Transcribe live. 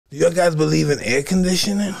Do you guys believe in air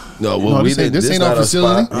conditioning? No, well, no, we this didn't. ain't our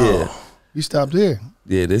facility. Yeah, We stopped here.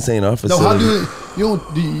 yeah, this ain't our facility. No,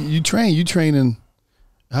 how do you train? You train in.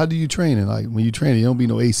 How do you train in? Like when you train, you don't be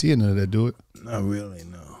no AC in there that do it. Not really,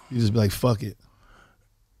 no. You just be like, fuck it.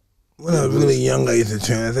 When I was really young, I used to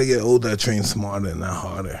train. As I get older, I train smarter, not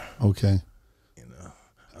harder. Okay. You know,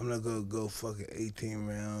 I'm not gonna go fucking 18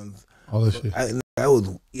 rounds. All that shit. I was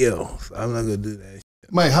ill, so I'm not gonna do that shit.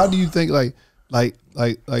 Mike, how do you think like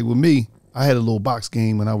with me? I had a little box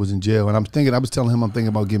game when I was in jail, and I was telling him I'm thinking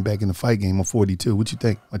about getting back in the fight game. I'm 42. What you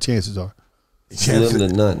think my chances are? Slim to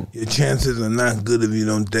none. Your chances are not good if you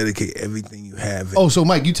don't dedicate everything you have. Oh, so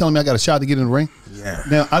Mike, you telling me I got a shot to get in the ring? Yeah.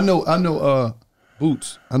 Now I know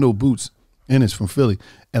Boots. I know Boots Ennis from Philly,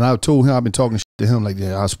 and I told him I've been talking shit to him like,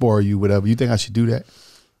 yeah, I'll spar you, whatever. You think I should do that?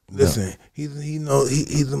 Listen, no.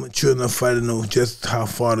 He's a mature enough fighter to know just how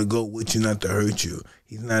far to go with you, not to hurt you.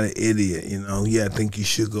 He's not an idiot, you know. Yeah, I think you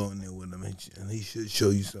should go in there with him, and he should show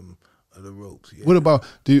you some of the ropes. Yeah.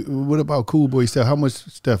 What about Cool Boy Steph? How much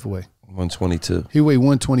Steph weigh? 122. He weighed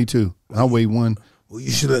 122. I weigh one. Well,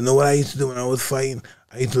 you should know what I used to do when I was fighting.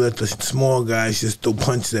 I used to let the small guys just throw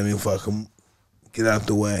punches at me if I could get out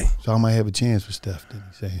the way. So I might have a chance with Steph. Did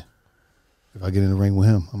he say? If I get in the ring with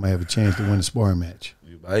him, I might have a chance to win the sparring match.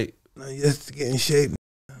 You might. No, you just to get in shape.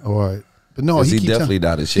 All right. But no, he definitely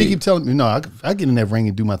not in shape. He keep telling me, no, I get in that ring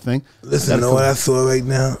and do my thing. Listen, you know what I saw right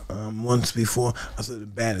now? Once before, I saw the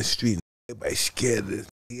bad in the street. Everybody scared of this.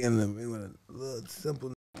 He in the ring with a little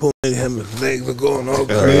simple pulling him, his legs are going all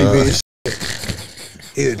crazy and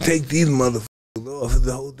shit. Here, take these motherfuckers off. It's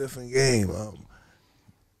a whole different game.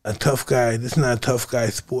 A tough guy, this is not a tough guy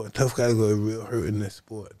sport. A tough guy's going to real hurt in this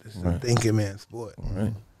sport. This is a thinking man sport.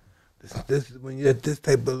 Right. This when you're at this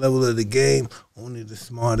type of level of the game, only the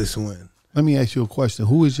smartest win. Let me ask you a question.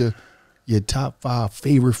 Who is your top 5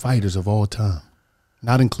 favorite fighters of all time?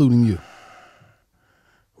 Not including you.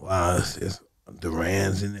 Wow, it's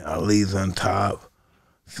Duran's in there, Ali's on top,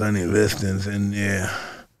 Sonny Liston's in there,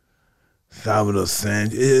 Salvador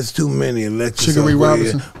Sanchez. It's too many. Sugar Ray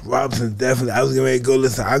Robinson? Robinson, definitely. I was getting ready to go,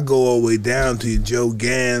 listen, I go all the way down to Joe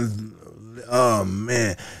Gans. Oh,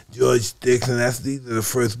 man. George Dixon. These are the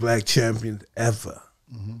first black champions ever.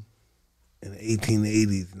 Mm-hmm. In the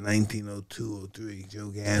 1880s, 1902, 03. Joe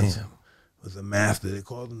Gans was a master. They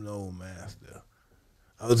called him the old master.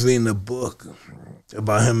 I was reading a book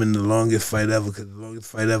about him in the longest fight ever, because the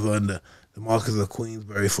longest fight ever under the Marquis of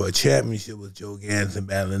Queensberry for a championship was Joe Gans and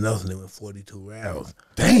battling Nelson. They went 42 rounds.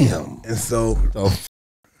 Damn. And so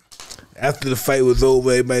after the fight was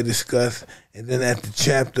over, everybody discussed. And then at the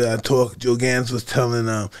chapter I talked, Joe Gans was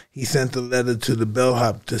telling he sent a letter to the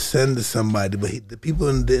bellhop to send to somebody, but the people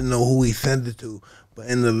didn't know who he sent it to. But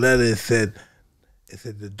in the letter it said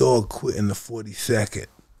the dog quit in the 42nd.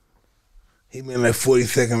 He meant like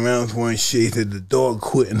 42nd rounds weren't shit. He said the dog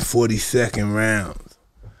quit in 42nd rounds.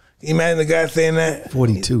 Can you imagine the guy saying that?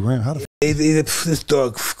 42 rounds. How the he said this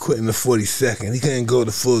dog quit in the 42nd. He couldn't go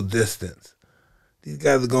the full distance. These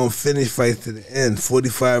guys are going to finish fights to the end.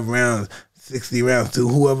 45 rounds, 60 rounds. To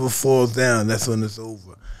whoever falls down, that's when it's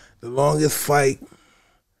over. The longest fight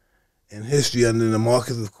in history under the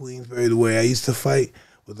Marquis of Queensberry, the way I used to fight,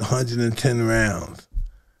 was 110 rounds.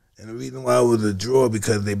 And the reason why it was a draw,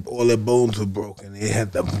 because all their bones were broken. They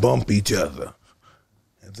had to bump each other.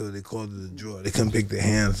 And so they called it a draw. They couldn't pick their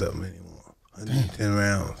hands up anymore. 110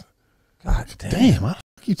 rounds. God damn. How the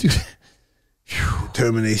fuck you do that?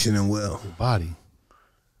 Determination and will. Your body.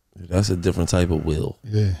 That's a different type of will.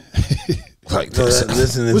 Yeah. Like So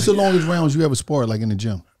listen, What's the longest rounds you ever sparred, like in the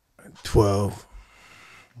gym? 12.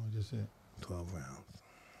 What just said? 12 rounds.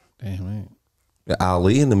 Damn, man.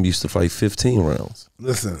 Ali and them used to fight 15 rounds.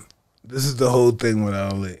 Listen, this is the whole thing with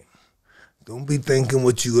Ali. Don't be thinking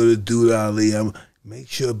what you're going to do to Ali. Make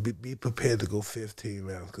sure, be prepared to go 15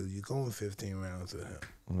 rounds, because you're going 15 rounds with him.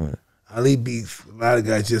 Right. Ali beats a lot of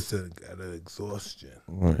guys just out of exhaustion.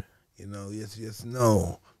 Right. You know, just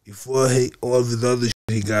know. Before all of his other shit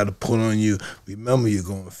he got to put on you, remember you're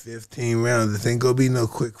going 15 rounds. This ain't going to be no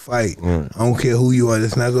quick fight. Right. I don't care who you are.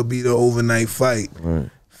 It's not going to be the overnight fight. Right.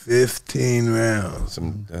 15 rounds.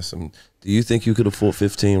 Do you think you could have fought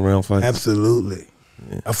 15-round fights? Absolutely.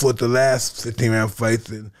 Yeah. I fought the last 15-round fights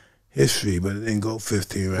in history, but it didn't go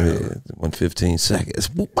 15 rounds. Yeah, 115 seconds.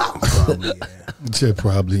 Probably, yeah.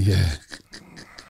 Probably, yeah.